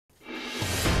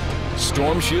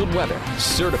Storm Shield weather,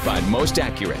 certified most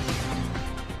accurate.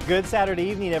 Good Saturday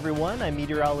evening, everyone. I'm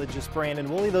meteorologist Brandon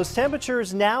Woolley. Those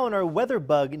temperatures now in our weather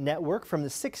bug network from the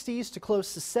 60s to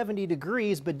close to 70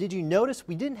 degrees. But did you notice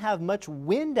we didn't have much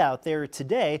wind out there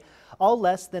today? All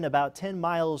less than about 10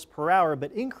 miles per hour,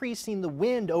 but increasing the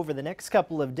wind over the next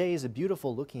couple of days. A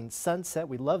beautiful looking sunset.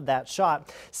 We love that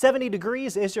shot. 70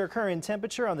 degrees is your current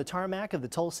temperature on the tarmac of the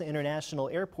Tulsa International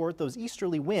Airport. Those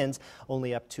easterly winds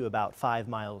only up to about 5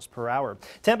 miles per hour.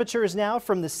 Temperatures now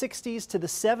from the 60s to the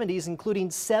 70s,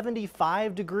 including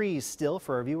 75 degrees still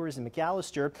for our viewers in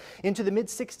McAllister, into the mid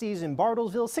 60s in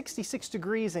Bartlesville, 66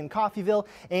 degrees in Coffeyville,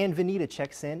 and Veneta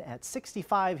checks in at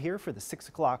 65 here for the 6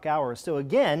 o'clock hour. So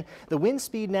again, the wind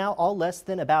speed now all less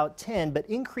than about 10, but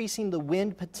increasing the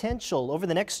wind potential over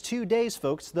the next 2 days,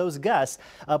 folks. Those gusts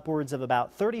upwards of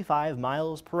about 35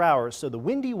 miles per hour. So the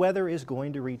windy weather is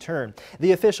going to return.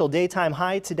 The official daytime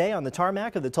high today on the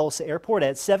tarmac of the Tulsa Airport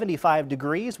at 75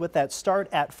 degrees with that start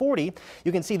at 40.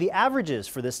 You can see the averages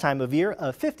for this time of year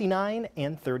of 59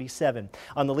 and 37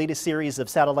 on the latest series of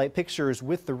satellite pictures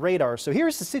with the radar. So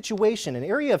here's the situation. An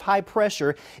area of high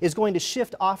pressure is going to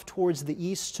shift off towards the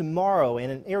east tomorrow,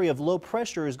 and an area of low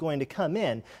pressure is going to come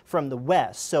in from the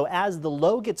west. So as the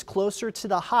low gets closer to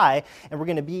the high, and we're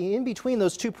going to be in between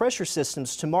those two pressure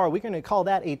systems tomorrow, we're going to call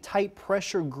that a tight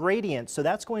pressure gradient. So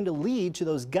that's going to lead to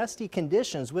those gusty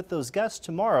conditions with those gusts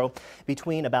tomorrow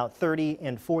between about 30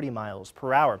 and 40 miles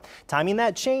per hour. Timing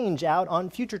that change out on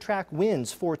future track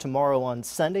winds for tomorrow on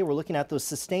Sunday. We're looking at those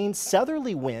sustained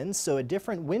southerly winds, so a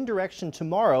different wind direction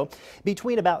tomorrow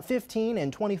between about 15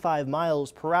 and 25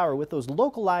 miles per hour with those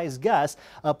localized gusts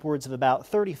upwards of about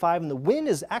 35, and the wind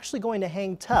is actually going to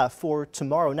hang tough for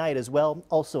tomorrow night as well,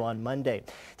 also on Monday.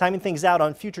 Timing things out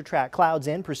on future track clouds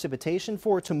and precipitation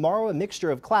for tomorrow, a mixture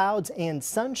of clouds and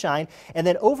sunshine, and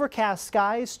then overcast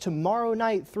skies tomorrow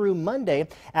night through Monday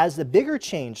as the bigger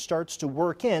change starts to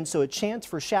work in, so a chance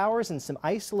for showers and some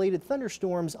isolated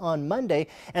thunderstorms on Monday,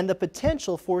 and the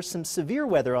potential for some severe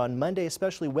weather on Monday,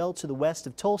 especially well to the west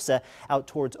of Tulsa out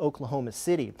towards Oklahoma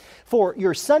City. For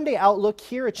your Sunday outlook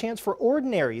here, a chance for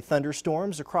ordinary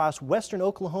thunderstorms across western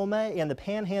Oklahoma and the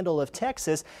panhandle of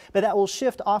Texas, but that will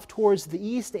shift off towards the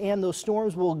east, and those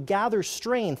storms will gather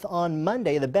strength on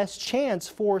Monday. The best chance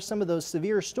for some of those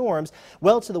severe storms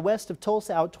well to the west of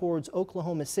Tulsa out towards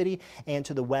Oklahoma City and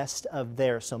to the west of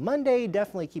there. So Monday,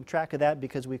 definitely keep track of that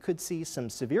because we could see some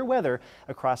severe weather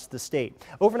across the state.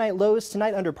 Overnight lows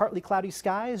tonight under partly cloudy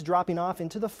skies, dropping off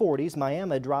into the 40s.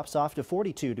 Miami drops off to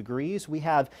 42 degrees. We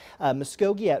have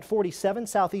Muskogee at 47,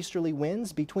 southeasterly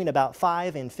winds between about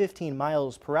 5 and 15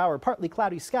 miles per hour. Partly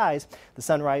cloudy skies. The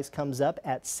sunrise comes up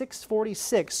at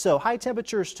 6:46. So high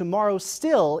temperatures tomorrow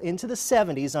still into the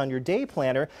 70s on your day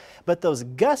planner, but those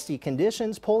gusty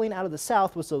conditions pulling out of the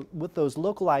south with those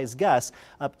localized gusts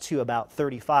up to about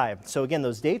 35. So again,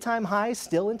 those daytime highs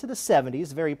still into the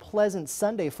 70s. Very pleasant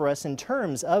Sunday for us in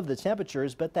terms of the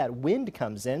temperatures, but that wind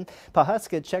comes in.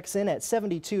 Pawhuska checks in at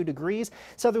 72 degrees.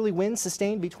 Southerly winds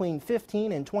sustained between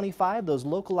 15 and 25. Those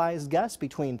localized gusts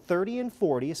between 30 and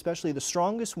 40, especially the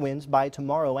strongest winds by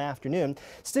tomorrow afternoon.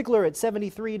 Stigler at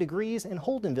 73 degrees and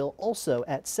Holdenville also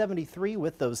at 73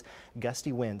 with those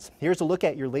gusty winds. Here's a look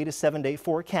at your latest 7-day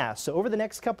forecast. So over the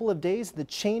next couple of days, the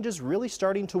changes really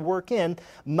starting to work in.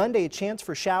 Monday, a chance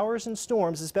for showers and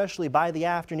storms, especially by the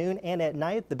afternoon, and at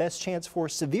night, the best chance for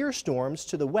severe storms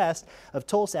to the west of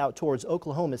Tulsa out towards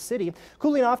Oklahoma City.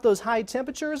 Cooling off those high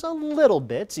temperatures a little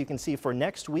bit. So you can see for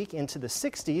next week into the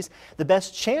 60s. The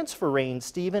best chance for rain,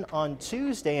 Stephen, on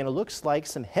Tuesday, and it looks like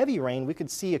some heavy rain. We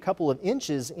could see a couple of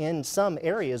inches in some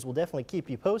areas. We'll definitely keep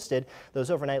you posted.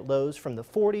 Those overnight lows from the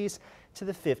 40s to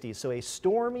the 50s. So a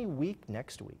stormy week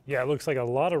next week. Yeah, it looks like a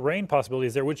lot of rain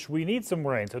possibilities there, which we need some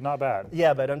rain, so not bad.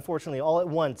 Yeah, but unfortunately all at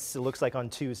once, it looks like on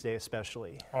Tuesday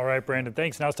especially. All right, Brandon,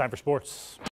 thanks. Now it's time for sports.